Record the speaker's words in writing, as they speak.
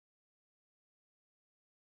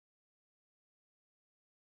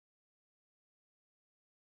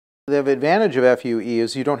The advantage of FUE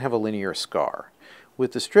is you don't have a linear scar.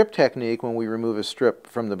 With the strip technique, when we remove a strip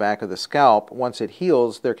from the back of the scalp, once it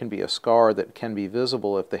heals, there can be a scar that can be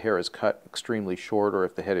visible if the hair is cut extremely short or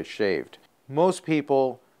if the head is shaved. Most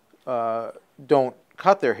people don't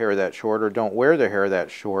cut their hair that short or don't wear their hair that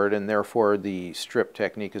short, and therefore the strip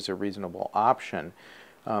technique is a reasonable option.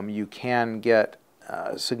 You can get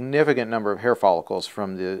a significant number of hair follicles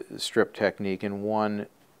from the strip technique in one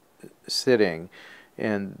sitting,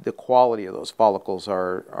 and the quality of those follicles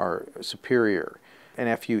are superior.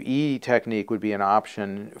 An FUE technique would be an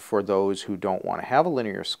option for those who don't want to have a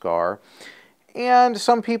linear scar. And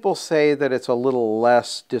some people say that it's a little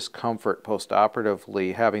less discomfort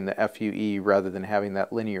post-operatively having the FUE rather than having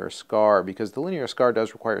that linear scar, because the linear scar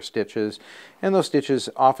does require stitches, and those stitches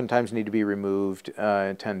oftentimes need to be removed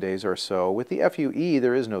in 10 days or so. With the FUE,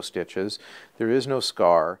 there is no stitches, there is no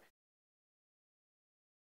scar.